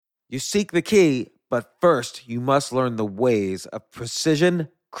You seek the key, but first you must learn the ways of precision,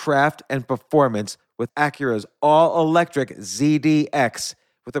 craft, and performance with Acura's all-electric ZDX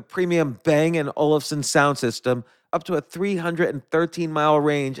with a premium Bang & Olufsen sound system up to a 313-mile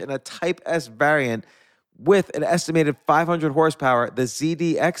range and a Type S variant with an estimated 500 horsepower. The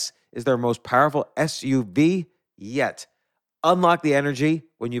ZDX is their most powerful SUV yet. Unlock the energy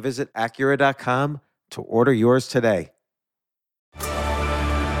when you visit Acura.com to order yours today.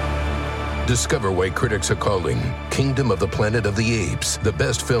 Discover why critics are calling Kingdom of the Planet of the Apes the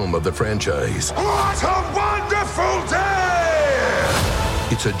best film of the franchise. What a wonderful day!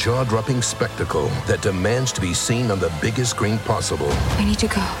 It's a jaw-dropping spectacle that demands to be seen on the biggest screen possible. We need to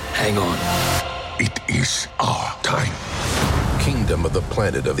go. Hang on. It is our time. Kingdom of the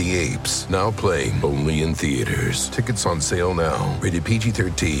Planet of the Apes, now playing only in theaters. Tickets on sale now. Rated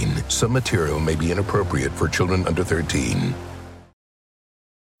PG-13. Some material may be inappropriate for children under 13.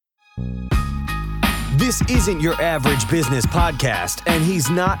 This isn't your average business podcast, and he's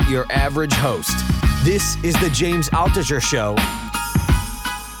not your average host. This is the James Altucher Show.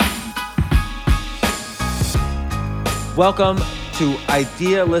 Welcome to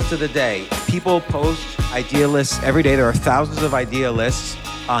Idea List of the Day. People post idea lists every day. There are thousands of idea lists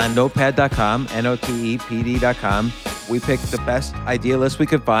on notepad.com, notepd.com. We pick the best idea lists we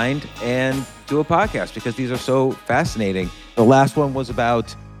could find and do a podcast because these are so fascinating. The last one was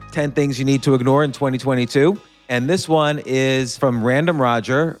about 10 things you need to ignore in 2022. And this one is from Random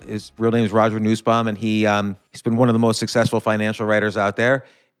Roger. His real name is Roger Nussbaum, and he's been one of the most successful financial writers out there.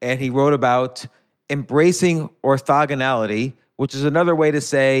 And he wrote about embracing orthogonality, which is another way to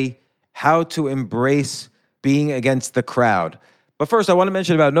say how to embrace being against the crowd. But first, I want to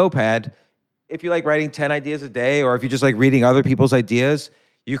mention about Notepad. If you like writing 10 ideas a day, or if you just like reading other people's ideas,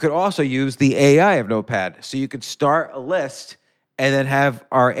 you could also use the AI of Notepad. So you could start a list and then have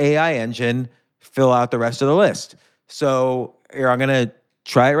our AI engine fill out the rest of the list. So here, I'm going to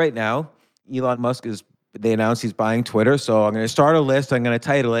try it right now. Elon Musk they announced he's buying Twitter. So I'm going to start a list. I'm going to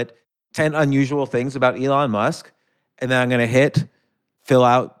title it 10 Unusual Things About Elon Musk. And then I'm going to hit fill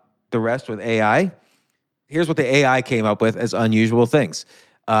out the rest with AI. Here's what the AI came up with as unusual things.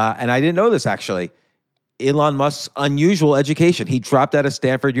 And I didn't know this, actually. Elon Musk's unusual education. He dropped out of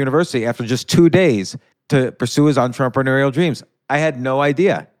Stanford University after just 2 days to pursue his entrepreneurial dreams. I had no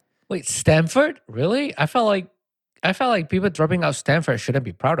idea. Wait, Stanford? Really? I felt like people dropping out Stanford shouldn't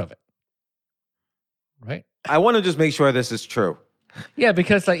be proud of it. Right? I want to just make sure this is true. Yeah,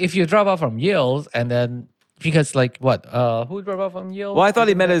 because like if you drop out from Yale and then because like what? Who dropped out from Yale? Well, I thought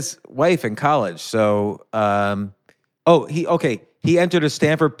he met his wife in college. So he entered a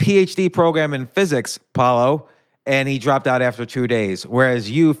Stanford PhD program in physics, Paulo, and he dropped out after 2 days. Whereas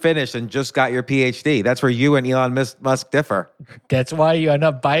you finished and just got your PhD. That's where you and Elon Musk differ. That's why you are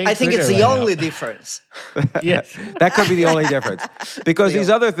not buying. I think Twitter it's the right only now. difference. Yes. That could be the only difference. Because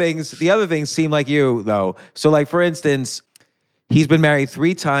the other things seem like you, though. So like, for instance, he's been married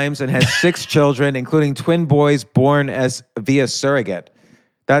 3 times and has 6 children, including twin boys born via surrogate.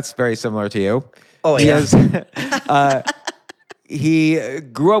 That's very similar to you. Oh, yeah. He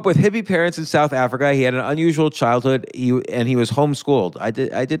grew up with hippie parents in South Africa. He had an unusual childhood, and he was homeschooled. I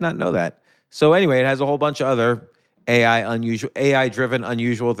did not know that. So anyway, it has a whole bunch of other AI-driven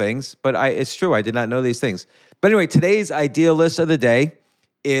unusual things. But it's true, I did not know these things. But anyway, today's idea list of the day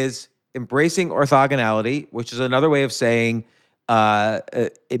is embracing orthogonality, which is another way of saying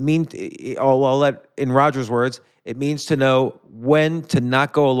it means. I'll let in Roger's words, it means to know when to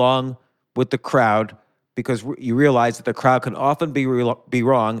not go along with the crowd, because you realize that the crowd can often be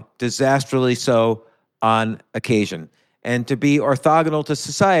wrong, disastrously so on occasion. And to be orthogonal to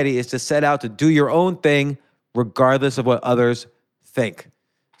society is to set out to do your own thing regardless of what others think.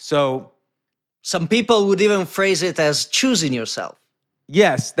 So some people would even phrase it as choosing yourself.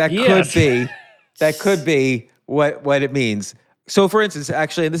 Yes, that could be what it means. So for instance,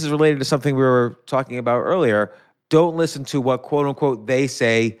 actually, and this is related to something we were talking about earlier, don't listen to what quote unquote they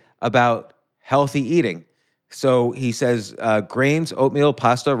say about healthy eating. So he says grains, oatmeal,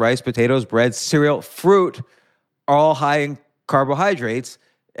 pasta, rice, potatoes, bread, cereal, fruit are all high in carbohydrates,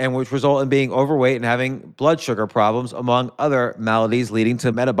 and which result in being overweight and having blood sugar problems, among other maladies leading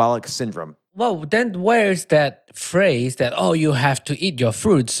to metabolic syndrome. Well, then where's that phrase that, oh, you have to eat your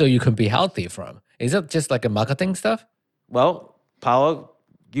fruits so you can be healthy from? Is it just like a marketing stuff? Well, Paulo,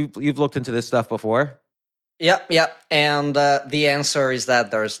 you've looked into this stuff before. Yep. And the answer is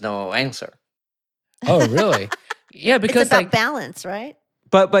that there's no answer. Oh, really? Yeah, because it's about balance, right?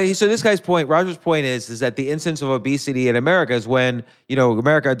 But so this guy's point, Roger's point is that the incidence of obesity in America is when,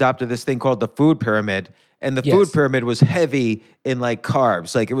 America adopted this thing called the food pyramid. And the Yes. food pyramid was heavy in like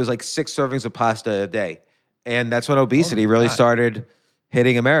carbs. Like it was like 6 servings of pasta a day. And that's when obesity really God. started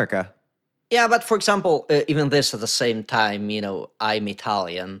hitting America. Yeah, but for example, even this at the same time, I'm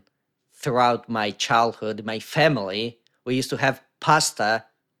Italian. Throughout my childhood, my family, we used to have pasta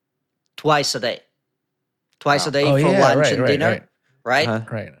twice a day. Twice a Wow. day Oh, for yeah, lunch right, and right, dinner, right? Uh-huh.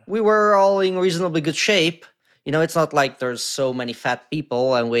 Right. We were all in reasonably good shape. It's not like there's so many fat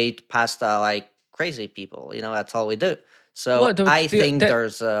people and we eat pasta like crazy people. That's all we do. So Well, I think that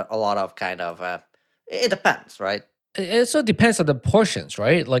there's a lot of kind of, it depends, right? it also depends on the portions,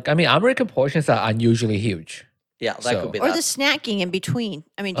 right? Like, I mean, American portions are unusually huge. Yeah, that could So, be Or that. the snacking in between.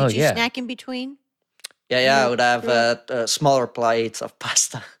 I mean, oh did you yeah, snack in between? Yeah, I would have Really? smaller plates of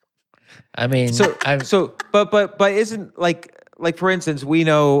pasta. I mean, But isn't like for instance, we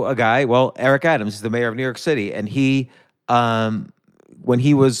know a guy, well, Eric Adams is the mayor of New York City, and he when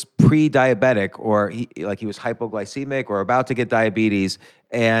he was pre-diabetic or he was hypoglycemic or about to get diabetes,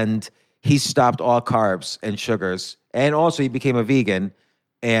 and he stopped all carbs and sugars, and also he became a vegan,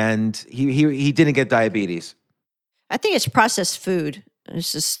 and he didn't get diabetes. I think it's processed food.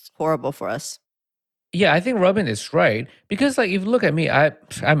 It's just horrible for us. yeah, I think Robin is right because, like, if you look at me,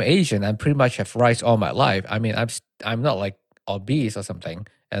 I'm Asian. I pretty much have rice all my life. I mean, I'm not like obese or something,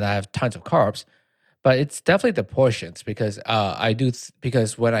 and I have tons of carbs. But it's definitely the portions because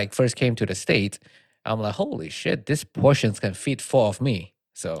because when I first came to the States, I'm like, holy shit, these portions can feed 4 of me.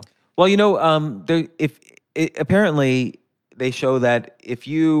 So Well, apparently they show that if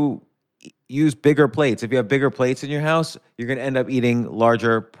you use bigger plates, if you have bigger plates in your house, you're going to end up eating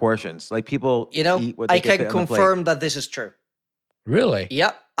larger portions. Like people eat what they I can can fit on the plate. confirm that this is true. really,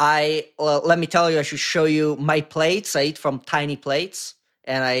 Yeah, let me tell you, I should show you my plates. I eat from tiny plates,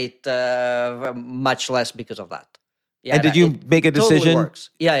 and I eat much less because of that. Yeah, And did you it make a totally decision? works.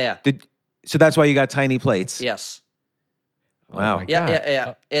 Yeah. So that's why you got tiny plates. Yes. Wow. Oh my Yeah.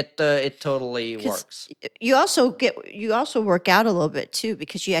 God. It totally 'Cause works. you also work out a little bit too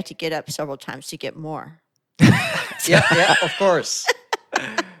because you have to get up several times to get more. Yeah, of course.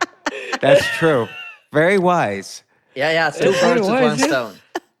 That's true. Very wise. Yeah. Two It's very birds with one wise, yeah. stone.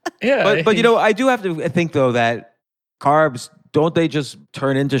 Yeah, But I do have to think though that carbs, don't they just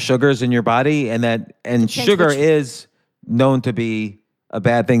turn into sugars in your body, and Depends sugar which- is known to be a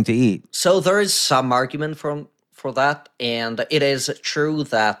bad thing to eat. So there is some argument for that, and it is true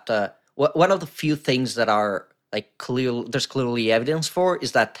that one of the few things that are like there's clearly evidence for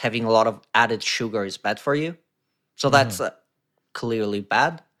is that having a lot of added sugar is bad for you. So that's clearly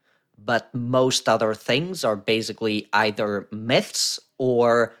bad. But most other things are basically either myths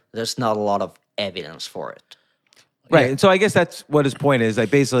or there's not a lot of evidence for it. Right. And so I guess that's what his point is. Like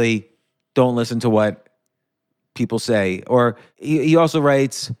basically don't listen to what people say. Or he also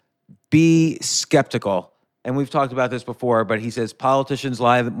writes, be skeptical. And we've talked about this before, but he says politicians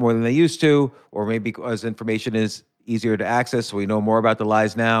lie more than they used to, or maybe because information is easier to access, so we know more about the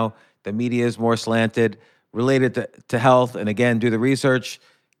lies now. The media is more slanted, related to health. And again, do the research.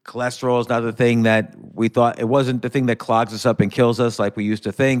 Cholesterol is not the thing that we thought. It wasn't the thing that clogs us up and kills us like we used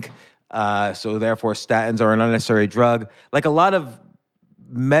to think. So therefore, statins are an unnecessary drug. Like a lot of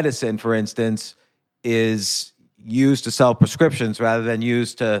medicine, for instance, is used to sell prescriptions rather than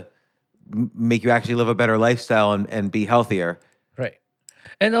used to make you actually live a better lifestyle and be healthier. right.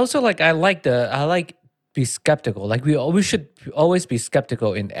 And also, like, I like be skeptical. Like we should always be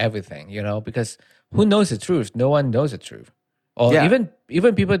skeptical in everything, because who knows the truth? No one knows the truth. Or Yeah. even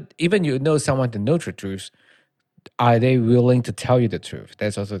people, even someone that knows the truth, are they willing to tell you the truth?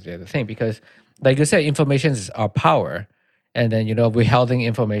 That's also the other thing because, like you said, information is our power, and then withholding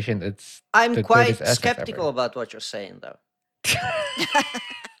information, it's I'm the quite greatest asset skeptical ever. about what you're saying, though.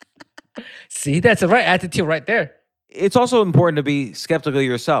 See, that's the right attitude right there. It's also important to be skeptical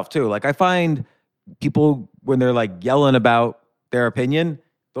yourself too. Like I find people when they're like yelling about their opinion,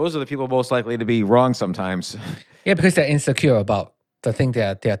 those are the people most likely to be wrong sometimes. Yeah, because they're insecure about the thing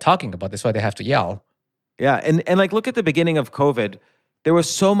that they're talking about. That's why they have to yell. Yeah, and like look at the beginning of COVID. There was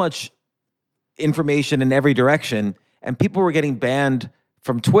so much information in every direction, and people were getting banned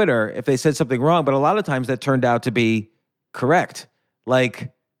from Twitter if they said something wrong. But a lot of times that turned out to be correct.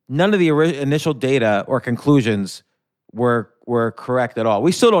 Like none of the initial data or conclusions were correct at all.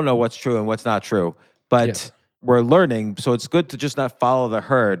 We still don't know what's true and what's not true, but Yes. we're learning. So it's good to just not follow the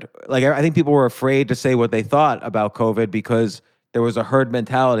herd. Like I think people were afraid to say what they thought about COVID because there was a herd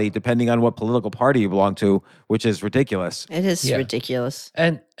mentality depending on what political party you belong to, which is ridiculous. It is Yeah. ridiculous.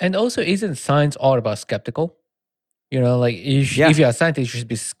 And also, isn't science all about skeptical? Like if you're a scientist, you should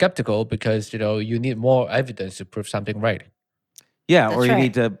be skeptical because you need more evidence to prove something right. Yeah, or That's you right.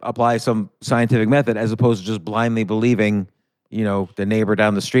 need to apply some scientific method as opposed to just blindly believing, the neighbor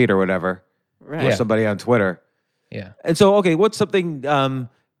down the street or whatever, or Right. Yeah. somebody on Twitter. Yeah. And so, okay, what's something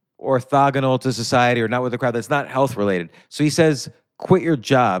orthogonal to society or not with the crowd that's not health related? So he says, quit your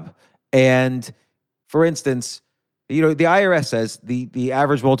job. And for instance, the IRS says the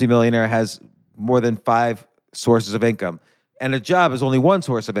average multimillionaire has more than 5 sources of income, and a job is only one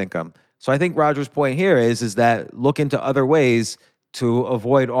source of income. So I think Roger's point here is that look into other ways to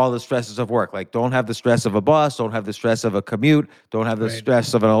avoid all the stresses of work. Like, don't have the stress of a boss, don't have the stress of a commute, don't have the Right.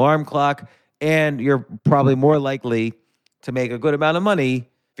 stress of an alarm clock, and you're probably more likely to make a good amount of money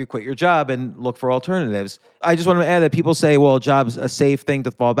if you quit your job and look for alternatives. I just want to add that people say, well, a job's a safe thing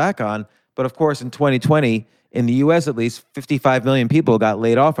to fall back on. But of course, in 2020, in the US at least, 55 million people got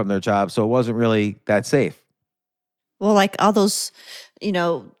laid off from their jobs. So it wasn't really that safe. Well, like all those,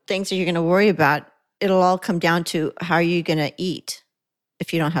 things that you're going to worry about, it'll all come down to how are you going to eat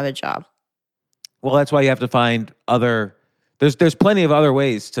if you don't have a job. Well, that's why you have to find there's plenty of other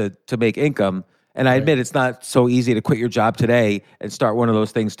ways to make income. And I admit it's not so easy to quit your job today and start one of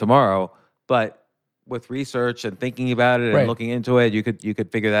those things tomorrow. But with research and thinking about it and Right. looking into it, you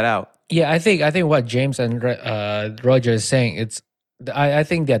could figure that out. Yeah, I think what James and Roger is saying, I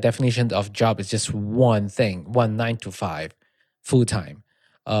think their definition of job is just one thing, 9 to 5, full time.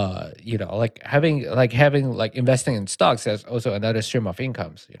 Having investing in stocks, there's also another stream of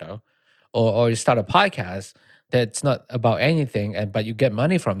incomes. Or you start a podcast that's not about anything, but you get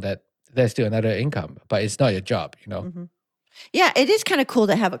money from that. There's still another income, but it's not your job. Mhm. Yeah, it is kind of cool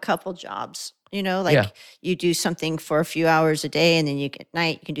to have a couple jobs. Yeah. You do something for a few hours a day, and then at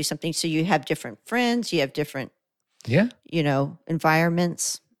night you can do something. So you have different friends, you have different, Yeah.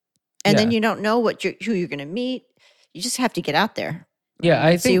 environments, and then Yeah. you don't know who you're going to meet. You just have to get out there. Yeah,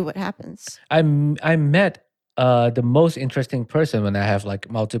 I and see think what happens. I met the most interesting person when I have like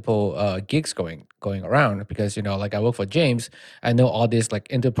multiple gigs going around, because I work for James. I know all these like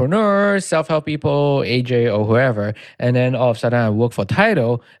entrepreneurs, self-help people, AJ or whoever, and then all of a sudden I work for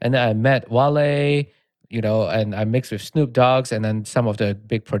Tidal, and then I met Wale, and I mixed with Snoop Dogg's, and then some of the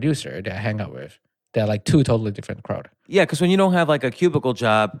big producer that I hang out with. They're like two totally different crowd. Yeah, because when you don't have like a cubicle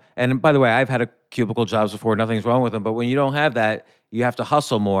job, and by the way, I've had a cubicle jobs before, nothing's wrong with them, but when you don't have that, you have to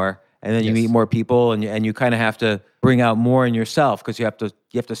hustle more, and then you Yes. meet more people, and you kind of have to bring out more in yourself because you have to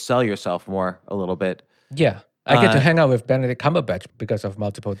sell yourself more a little bit. Yeah, I get to Uh, hang out with Benedict Cumberbatch because of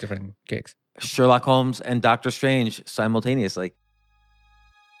multiple different gigs. Sherlock Holmes and Doctor Strange simultaneously.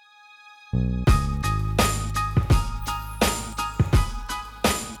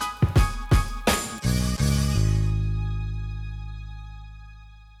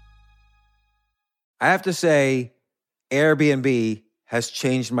 I have to say, Airbnb has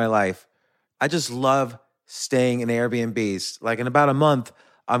changed my life. I just love staying in Airbnbs. Like in about a month,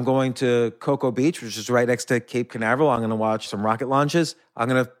 I'm going to Cocoa Beach, which is right next to Cape Canaveral. I'm going to watch some rocket launches. I'm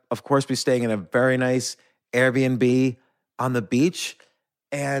going to, of course, be staying in a very nice Airbnb on the beach.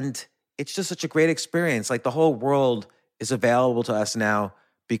 And it's just such a great experience. Like the whole world is available to us now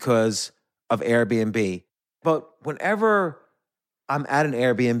because of Airbnb. But whenever I'm at an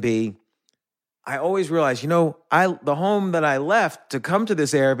Airbnb, I always realize, the home that I left to come to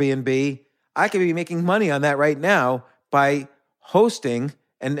this Airbnb, I could be making money on that right now by hosting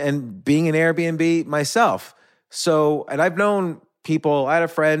and being an Airbnb myself. So, and I've known people, I had a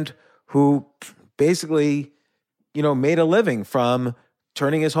friend who basically, made a living from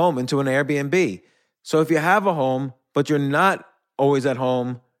turning his home into an Airbnb. So if you have a home, but you're not always at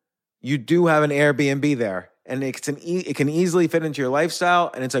home, you do have an Airbnb there. And it can easily fit into your lifestyle,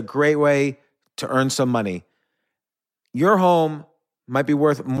 and it's a great way to earn some money. Your home might be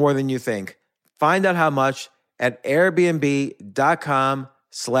worth more than you think. Find out how much at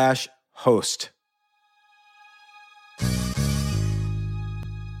airbnb.com/host.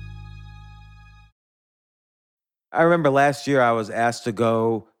 I remember last year I was asked to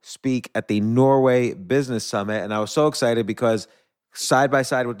go speak at the Norway Business Summit, and I was so excited because side by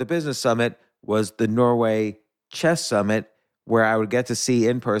side with the Business Summit was the Norway Chess Summit, where I would get to see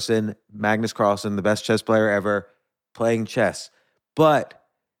in person Magnus Carlsen, the best chess player ever, playing chess. But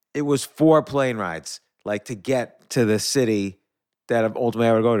it was 4 plane rides, like to get to the city that ultimately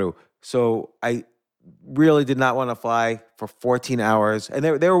I would go to. So I really did not want to fly for 14 hours, and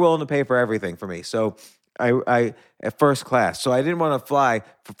they were willing to pay for everything for me. So I at first class. So I didn't want to fly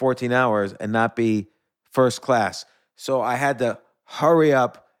for 14 hours and not be first class. So I had to hurry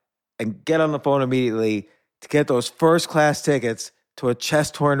up and get on the phone immediately to get those first class tickets to a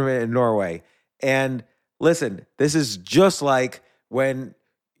chess tournament in Norway. And listen, this is just like when,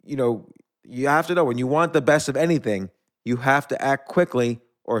 you have to know when you want the best of anything, You have to act quickly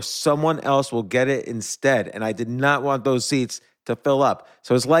or someone else will get it instead. And I did not want those seats to fill up.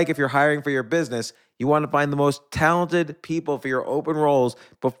 So it's like if you're hiring for your business, you want to find the most talented people for your open roles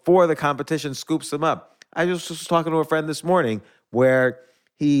before the competition scoops them up. I just was talking to a friend this morning where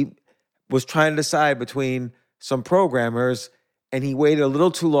he was trying to decide between some programmers and he waited a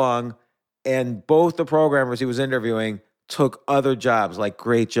little too long, and both the programmers he was interviewing took other jobs, like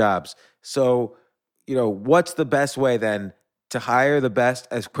great jobs. So, what's the best way then to hire the best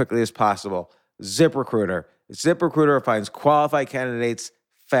as quickly as possible? ZipRecruiter. ZipRecruiter finds qualified candidates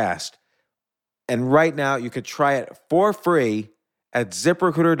fast. And right now you could try it for free at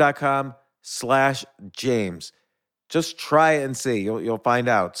ziprecruiter.com/James. Just try it and see. You'll find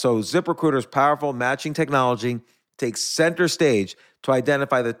out. So ZipRecruiter's powerful matching technology takes center stage to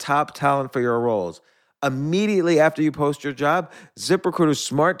identify the top talent for your roles. Immediately after you post your job, ZipRecruiter's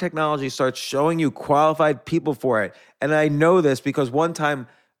smart technology starts showing you qualified people for it. And I know this because one time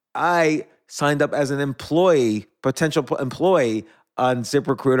I signed up as an potential employee on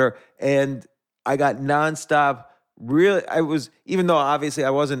ZipRecruiter, and I got nonstop. Really, even though obviously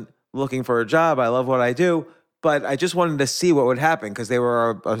I wasn't looking for a job, I love what I do, but I just wanted to see what would happen because they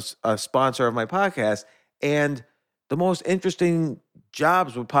were a sponsor of my podcast. And the most interesting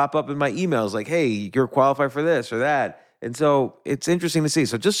jobs would pop up in my emails like, hey, you're qualified for this or that. And so it's interesting to see.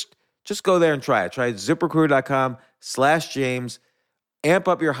 So just go there and try it. Try ziprecruiter.com/James. Amp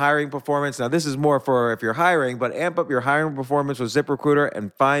up your hiring performance. Now, this is more for if you're hiring, but amp up your hiring performance with ZipRecruiter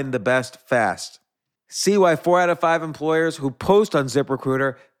and find the best fast. See why 4 out of 5 employers who post on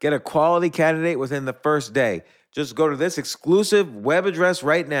ZipRecruiter get a quality candidate within the first day. Just go to this exclusive web address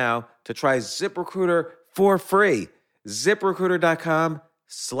right now to try ZipRecruiter for free.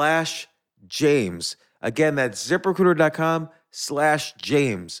 ZipRecruiter.com/James. Again, that's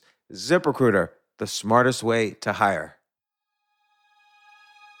ZipRecruiter.com/James. ZipRecruiter, the smartest way to hire.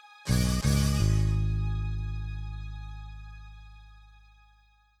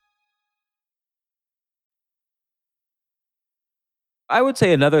 I would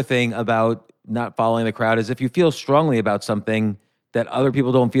say another thing about not following the crowd is if you feel strongly about something that other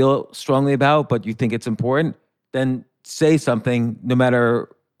people don't feel strongly about, but you think it's important, then say something no matter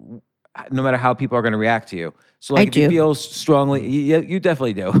how people are going to react to you. So like if you feel strongly, you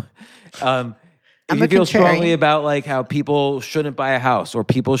definitely do. If you feel strongly about like how people shouldn't buy a house or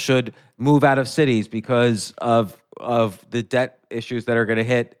people should move out of cities because of the debt issues that are going to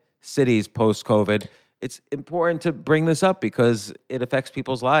hit cities post-COVID, it's important to bring this up because it affects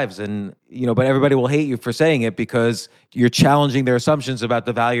people's lives. And, but everybody will hate you for saying it because you're challenging their assumptions about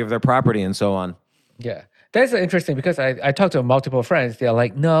the value of their property and so on. Yeah. That's interesting because I talked to multiple friends. They're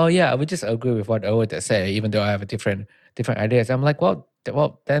like, no, yeah, I would just agree with what Owen say, even though I have a different ideas. I'm like, well,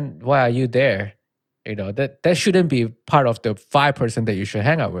 then why are you there? That shouldn't be part of the 5% that you should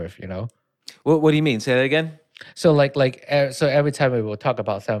hang out with, What do you mean? Say that again? So so every time we will talk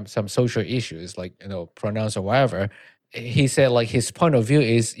about some social issues, like, pronouns or whatever, he said like his point of view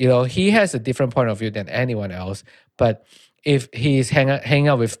is, he has a different point of view than anyone else. But if he's hang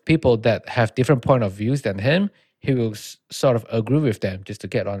out with people that have different point of views than him, he will sort of agree with them just to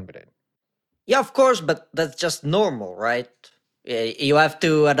get on with it. Yeah, of course, but that's just normal, right? You have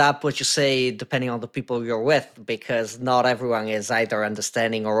to adapt what you say depending on the people you're with, because not everyone is either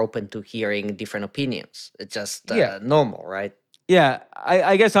understanding or open to hearing different opinions. It's just normal, right? Yeah,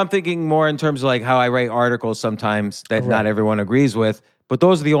 I guess I'm thinking more in terms of like how I write articles sometimes that not everyone agrees with, but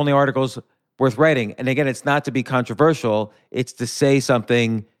those are the only articles worth writing. And again, it's not to be controversial. It's to say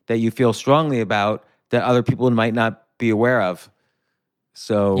something that you feel strongly about that other people might not be aware of.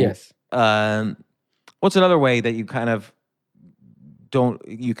 So, yes. What's another way that you kind of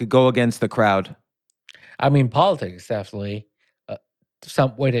you could go against the crowd? I mean, politics definitely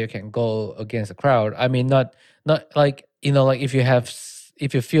some way that you can go against the crowd. I mean, not like like if you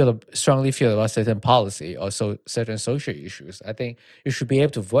strongly feel about certain policy or certain social issues, I think you should be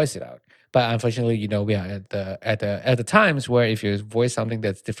able to voice it out. But unfortunately, we are at the times where if you voice something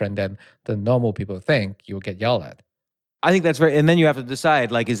that's different than the normal people think, you will get yelled at. I think that's right. And then you have to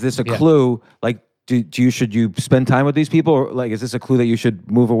decide, like, is this a clue? Like, should you spend time with these people? Or, like, is this a clue that you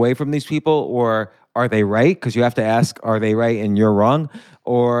should move away from these people? Or are they right? Because you have to ask, are they right and you're wrong?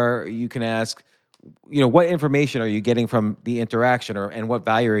 Or you can ask, what information are you getting from the interaction, and what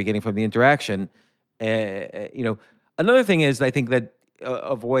value are you getting from the interaction? Another thing is, I think that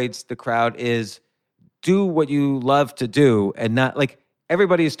avoids the crowd is do what you love to do, and not like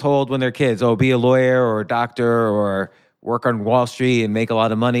everybody is told when they're kids, oh, be a lawyer or a doctor or work on Wall Street and make a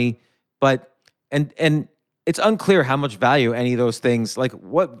lot of money. But, and it's unclear how much value any of those things, like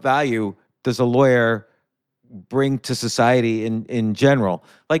what value does a lawyer bring to society in general.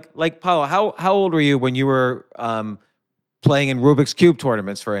 Like Paulo, how old were you when you were playing in Rubik's Cube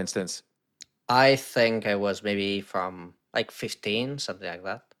tournaments, for instance? I think I was maybe from like 15, something like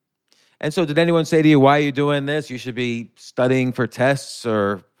that. And so did anyone say to you, why are you doing this? You should be studying for tests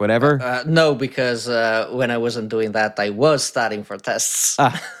or whatever? No, because when I wasn't doing that, I was studying for tests.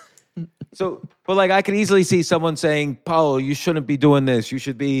 So, but like I could easily see someone saying, Paulo, you shouldn't be doing this. You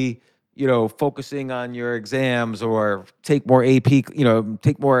should be, focusing on your exams or take more AP,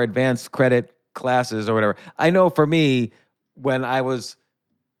 take more advanced credit classes or whatever. I know for me, when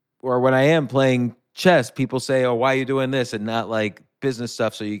I am playing chess, people say, oh, why are you doing this? And not like business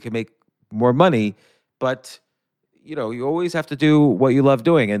stuff so you can make more money. But, you always have to do what you love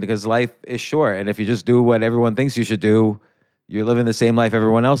doing. And because life is short. And if you just do what everyone thinks you should do, you're living the same life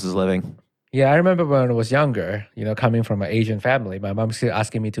everyone else is living. Yeah, I remember when I was younger, coming from an Asian family, my mom still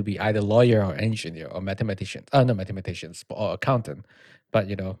asking me to be either lawyer or engineer or mathematician. Not mathematicians, or accountant. But,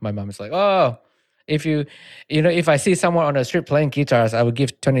 my mom is like, oh, if I see someone on the street playing guitars, I would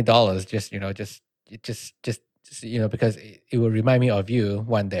give $20 because it will remind me of you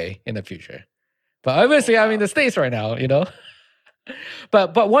one day in the future. But obviously, I'm in the States right now,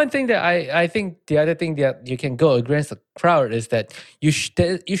 But one thing that I think the other thing that you can go against the crowd is that you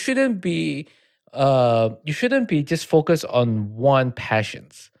shouldn't be just focused on one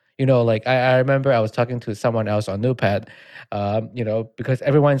passions. Like I remember I was talking to someone else on Notepad, because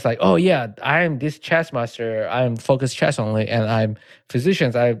everyone's like, oh yeah, I'm this chess master, I'm focused chess only, and I'm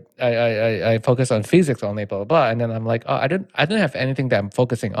physicians, I focus on physics only, blah blah blah. And then I'm like, oh, I don't have anything that I'm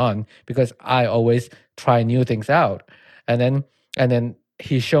focusing on because I always try new things out. And then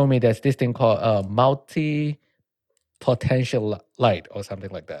he showed me there's this thing called multi-potential light or something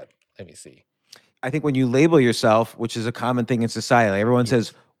like that. Let me see. I think when you label yourself, which is a common thing in society, like everyone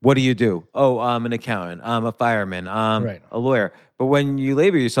says, what do you do? Oh, I'm an accountant. I'm a fireman. I'm Right. a lawyer. But when you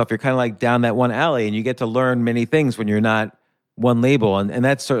label yourself, you're kind of like down that one alley and you get to learn many things when you're not one label. And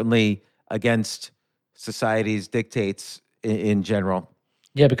that's certainly against society's dictates in general.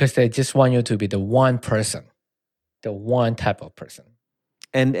 Yeah, because they just want you to be the one person, the one type of person.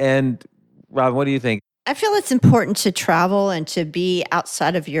 And Rob, what do you think? I feel it's important to travel and to be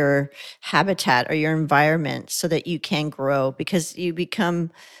outside of your habitat or your environment so that you can grow, because you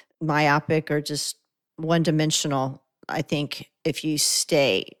become myopic or just one dimensional, I think, if you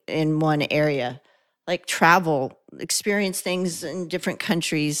stay in one area. Like travel, experience things in different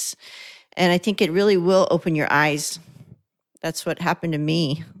countries. And I think it really will open your eyes. That's what happened to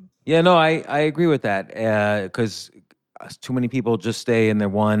me. Yeah, no, I agree with that because too many people just stay in their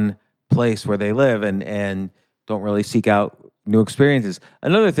one place where they live and don't really seek out new experiences.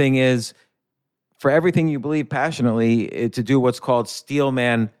 Another thing is, for everything you believe passionately, to do what's called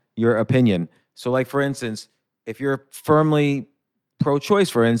steelman your opinion. So like, for instance, if you're firmly pro-choice,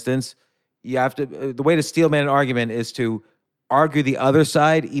 for instance, you have to, the way to steelman an argument is to argue the other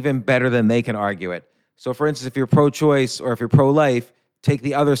side even better than they can argue it. So for instance, if you're pro-choice or if you're pro-life, take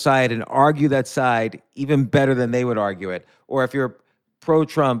the other side and argue that side even better than they would argue it. Or if you're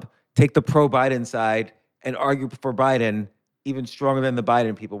pro-Trump, take the pro-Biden side and argue for Biden even stronger than the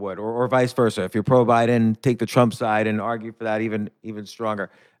Biden people would, or vice versa. If you're pro-Biden, take the Trump side and argue for that even stronger.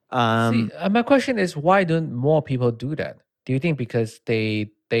 See, my question is, why don't more people do that? Do you think because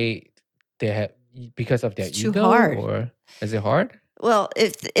they have, because of their It's too ego, hard. or is it hard? Well,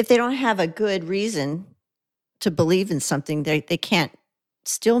 if they don't have a good reason to believe in something, they can't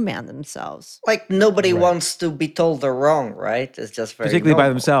steelman themselves. Like nobody Right. wants to be told they're wrong, right? It's just very particularly by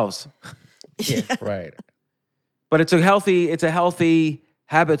normal. themselves. Yeah. Right. But it's a healthy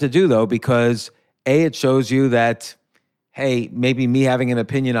habit to do, though, because A, it shows you that, hey, maybe me having an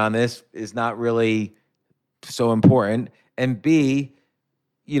opinion on this is not really so important. And B,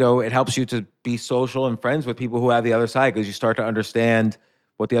 it helps you to be social and friends with people who have the other side, because you start to understand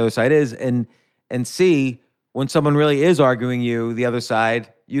what the other side is. And C, when someone really is arguing you, the other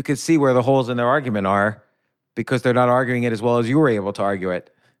side, you can see where the holes in their argument are because they're not arguing it as well as you were able to argue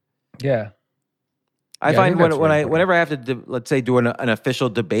it. Yeah. I Yeah, I find think that's very important. whenever I have to, let's say, do an official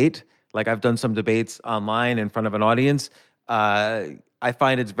debate, like I've done some debates online in front of an audience, I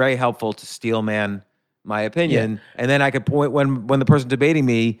find it's very helpful to steelman my opinion. And then I could point, when the person debating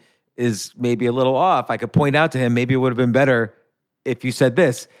me is maybe a little off, I could point out to him, maybe it would have been better if you said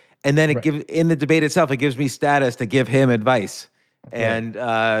this. And then in the debate itself, it gives me status to give him advice and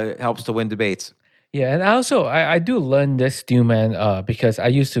helps to win debates. Yeah, and also I do learn this Stillman because I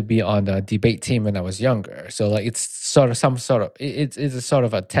used to be on the debate team when I was younger. So like it's sort of it's a sort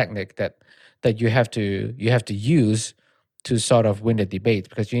of a technique that you have to use to sort of win the debate,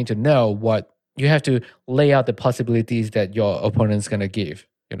 because you need to know what you have to lay out the possibilities that your opponent's gonna give.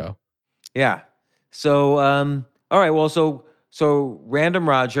 Yeah. So, all right. Well, so Random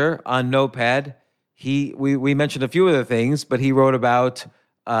Roger on Notepad. We mentioned a few of the things, but he wrote about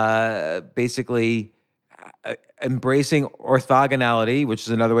basically embracing orthogonality, which is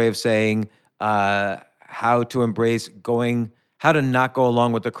another way of saying how to how to not go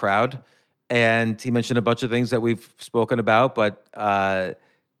along with the crowd. And he mentioned a bunch of things that we've spoken about, but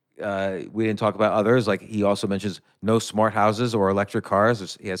we didn't talk about others. Like he also mentions no smart houses or electric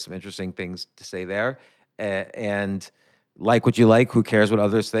cars. He has some interesting things to say there. And like what you like, who cares what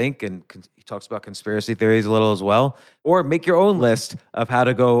others think? And he talks about conspiracy theories a little as well. Or make your own list of how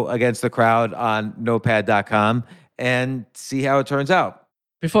to go against the crowd on notepad.com and see how it turns out.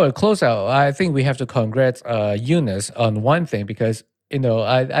 Before we close out, I think we have to congrats Eunice on one thing because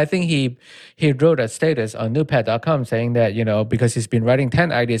I think he wrote a status on newpad.com saying that because he's been writing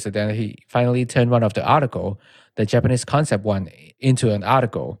 10 ideas and then he finally turned one of the article, the Japanese concept one, into an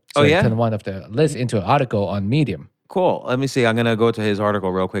article. So Oh, he yeah? turned one of the list into an article on Medium. Cool. Let me see. I'm going to go to his article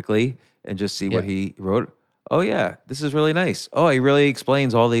real quickly and just see what Yeah. he wrote. Oh, yeah. This is really nice. Oh, he really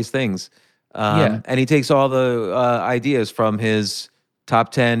explains all these things. Yeah. And he takes all the ideas from his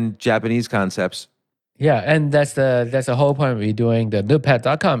top 10 Japanese concepts. Yeah, and that's the whole point we're doing the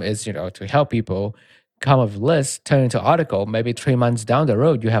newpad.com is to help people come up with lists, turn into article. Maybe 3 months down the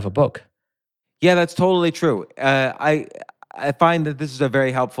road, you have a book. Yeah, that's totally true. I find that this is a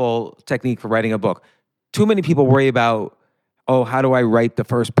very helpful technique for writing a book. Too many people worry about, oh, how do I write the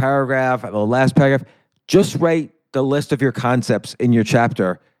first paragraph, the last paragraph? Just write the list of your concepts in your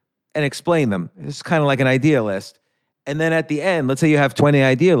chapter and explain them. It's kind of like an idea list. And then at the end, let's say you have 20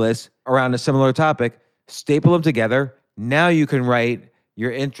 idea lists around a similar topic, staple them together. Now you can write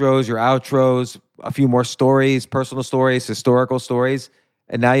your intros, your outros, a few more stories, personal stories, historical stories,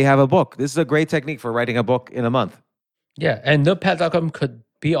 and now you have a book. This is a great technique for writing a book in a month. Yeah, and notepad.com could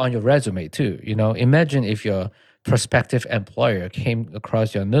be on your resume too. Imagine if your prospective employer came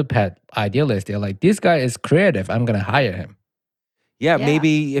across your notepad idea list. They're like, this guy is creative. I'm going to hire him. Yeah, Yeah.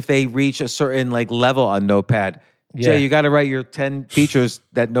 maybe if they reach a certain level on Notepad, Jay, Yeah. you got to write your 10 features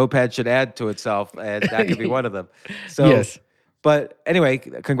that Notepad should add to itself, and that could be one of them. So, Yes. But anyway,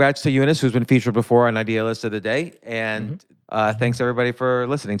 congrats to Eunice, who's been featured before on Idea List of the Day, and thanks everybody for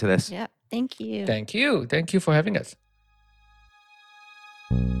listening to this. Yeah. Thank you. Thank you. Thank you for having us.